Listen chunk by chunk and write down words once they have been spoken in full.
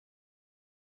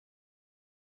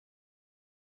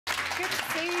Good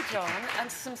to see you, John,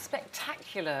 and some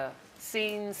spectacular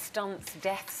scenes, stunts,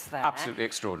 deaths there. Absolutely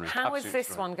extraordinary. How is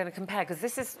this one going to compare? Because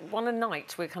this is one a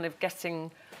night. We're kind of getting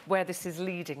where this is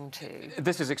leading to.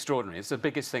 This is extraordinary. It's the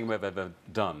biggest thing we've ever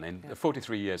done. In the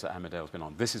 43 years that Emmerdale's been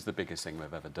on, this is the biggest thing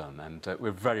we've ever done, and we're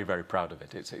very, very proud of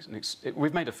it.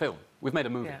 We've made a film. We've made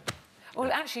a movie. Yeah. Well,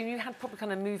 actually, you had probably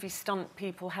kind of movie stunt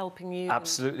people helping you.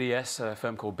 Absolutely, yes. A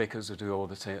firm called Bickers who do all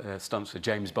the stunts for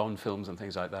James Bond films and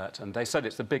things like that. And they said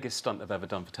it's the biggest stunt they've ever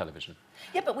done for television.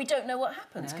 Yeah, but we don't know what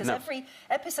happens, because every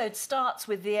episode starts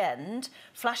with the end,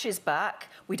 flashes back,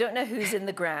 we don't know who's in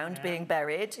the ground being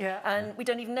buried, and we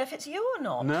don't even know if it's you or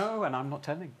not. No, and I'm not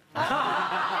telling.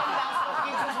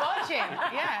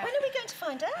 Yeah. When are we going to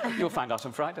find out? You'll find out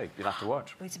on Friday. You'll have to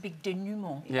watch. Well, it's a big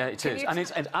denouement. Yeah, it is. And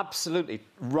it's absolutely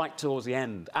right towards the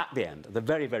end, at the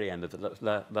very, very end of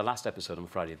the last episode on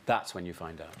Friday. That's when you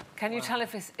find out. Can you tell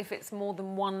if it's more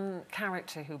than one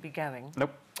character who'll be going?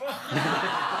 Nope.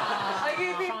 Are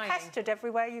you being pestered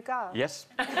everywhere you go? Yes.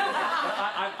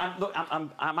 Look,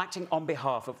 I'm acting on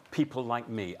behalf of people like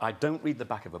me. I don't read the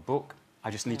back of a book. I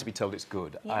just need to be told it's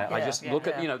good. I just look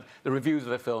at, the reviews of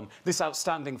the film, this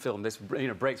outstanding film, this,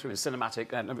 breakthrough in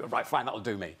cinematic, and right, fine, that'll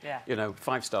do me. Yeah.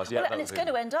 5 stars, well, and it's going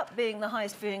to end up being the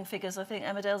highest viewing figures I think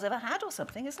Emmerdale's ever had or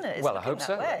something, isn't it? It's well, I hope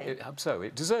so. I hope so.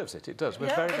 It deserves it. It does.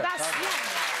 We're very, very That's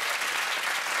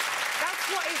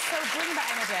what is so brilliant about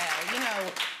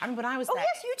Emmerdale, I mean, when I was there... Oh,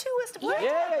 yes, you two were to blame.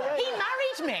 Yeah. He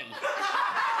married me.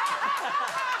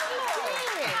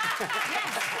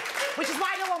 Yes. Which is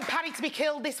why I don't want Paddy to be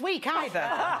killed this week either.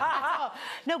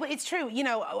 No, but it's true.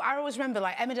 I always remember,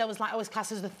 Emmerdale was always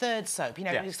classed as the third soap.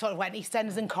 You sort of went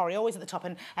EastEnders and Corrie always at the top,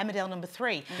 and Emmerdale number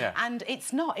 3. Yeah. And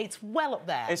it's not. It's well up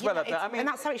there. It's well up there. I mean, and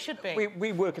that's how it should be.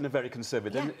 We work in a very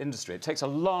conservative industry. It takes a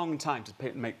long time to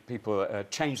make people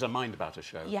change their mind about a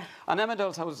show. Yeah. And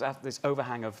Emmerdale has this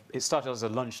overhang of... It started as a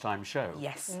lunchtime show.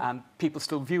 Yes. And people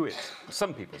still view it.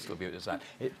 Some people still view it as that.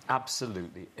 It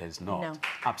absolutely is not. No.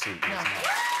 Absolutely is not.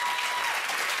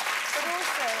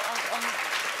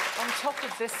 On top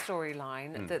of this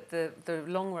storyline, the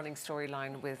long-running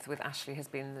storyline with Ashley has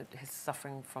been his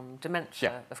suffering from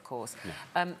dementia, of course.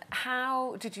 Yeah.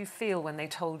 How did you feel when they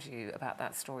told you about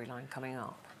that storyline coming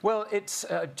up? Well, it's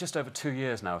just over 2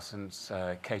 years now since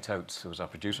Kate Oates, who was our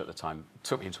producer at the time,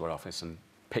 took me into her office and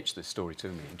pitched this story to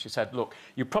me. And she said, look,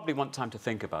 you probably want time to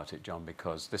think about it, John,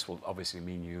 because this will obviously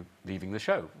mean you leaving the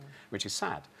show, which is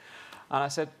sad. And I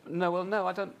said, no,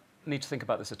 I don't need to think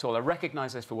about this at all. I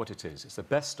recognise this for what it is. It's the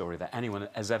best story that anyone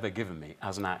has ever given me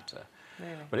as an actor.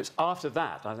 Really? But it's after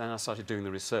that, I started doing the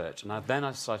research, and then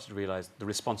I started to realise the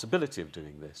responsibility of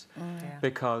doing this.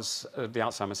 Because the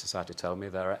Alzheimer's Society tell me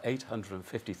there are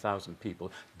 850,000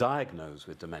 people diagnosed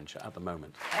with dementia at the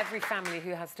moment. Every family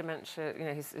who has dementia,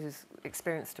 who's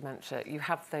experienced dementia, you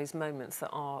have those moments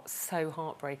that are so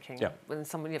heartbreaking. Yeah. When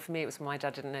someone, for me, it was when my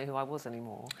dad didn't know who I was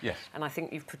anymore. Yes. And I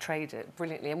think you've portrayed it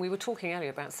brilliantly. And we were talking earlier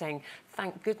about saying,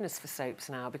 thank goodness for soaps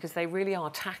now, because they really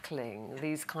are tackling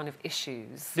these kind of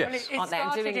issues. Yes. Well, it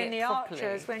started in The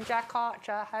Archers when Jack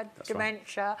Archer had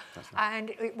dementia,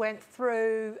 and it went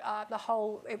through the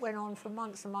whole... It went on for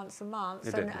months and months and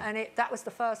months, and that was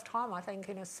the first time, I think,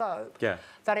 in a soap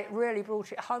that it really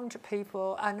brought it home to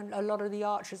people, and a lot of the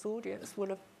Archers audience would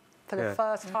have, for the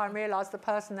first time, realised the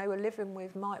person they were living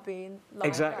with might be in life.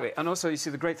 Exactly. And also, you see,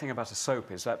 the great thing about a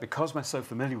soap is that because we're so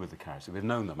familiar with the character, we've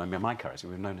known them. I mean, my character,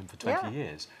 we've known him for 20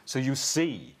 years. So you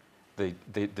see the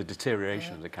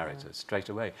deterioration of the characters straight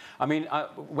away. I mean,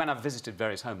 when I've visited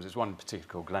various homes, there's one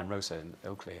particular called Glen Rosa in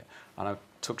Ilkley, and I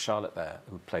took Charlotte there,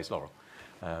 who plays Laurel,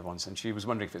 once, and she was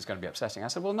wondering if it's going to be upsetting. I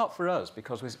said, well, not for us,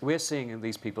 because we're seeing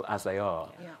these people as they are.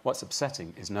 What's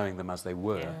upsetting is knowing them as they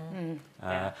were.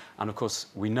 And, of course,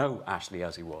 we know Ashley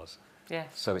as he was.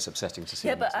 So it's upsetting to see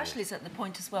him. Yeah, but Ashley's at the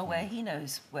point as well where he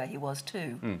knows where he was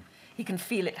too. He can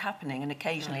feel it happening, and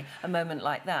occasionally, a moment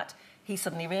like that, he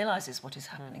suddenly realises what is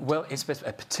happening. Well, it's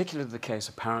particularly the case,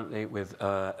 apparently, with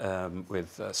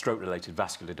stroke-related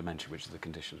vascular dementia, which is the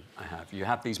condition I have. You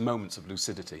have these moments of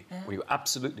lucidity where you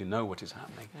absolutely know what is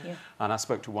happening. And I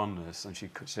spoke to one nurse, and she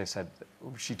said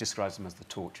she describes them as the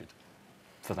tortured.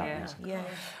 For that reason. Well,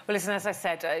 listen, as I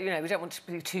said, we don't want to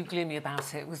be too gloomy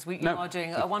about it. You are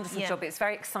doing a wonderful job. It's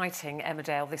very exciting,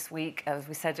 Emmerdale, this week. As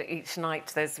we said, each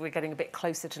night we're getting a bit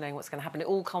closer to knowing what's going to happen. It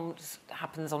all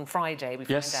happens on Friday, we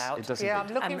find out. It does. Yeah,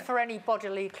 I'm looking for any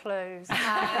bodily clues.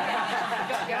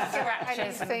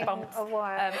 Scratches and bumps.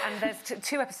 And there's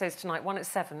 2 episodes tonight, one at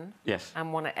 7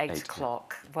 and one at 8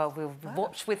 o'clock. Well, we'll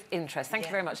watch with interest. Thank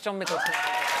you very much, John Middleton.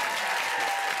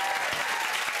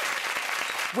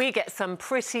 We get some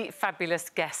pretty fabulous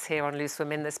guests here on Loose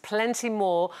Women. There's plenty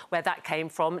more where that came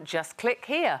from. Just click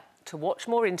here. to watch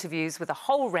more interviews with a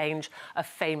whole range of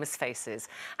famous faces.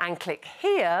 And click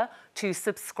here to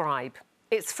subscribe.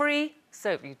 It's free,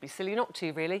 so you'd be silly not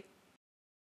to, really.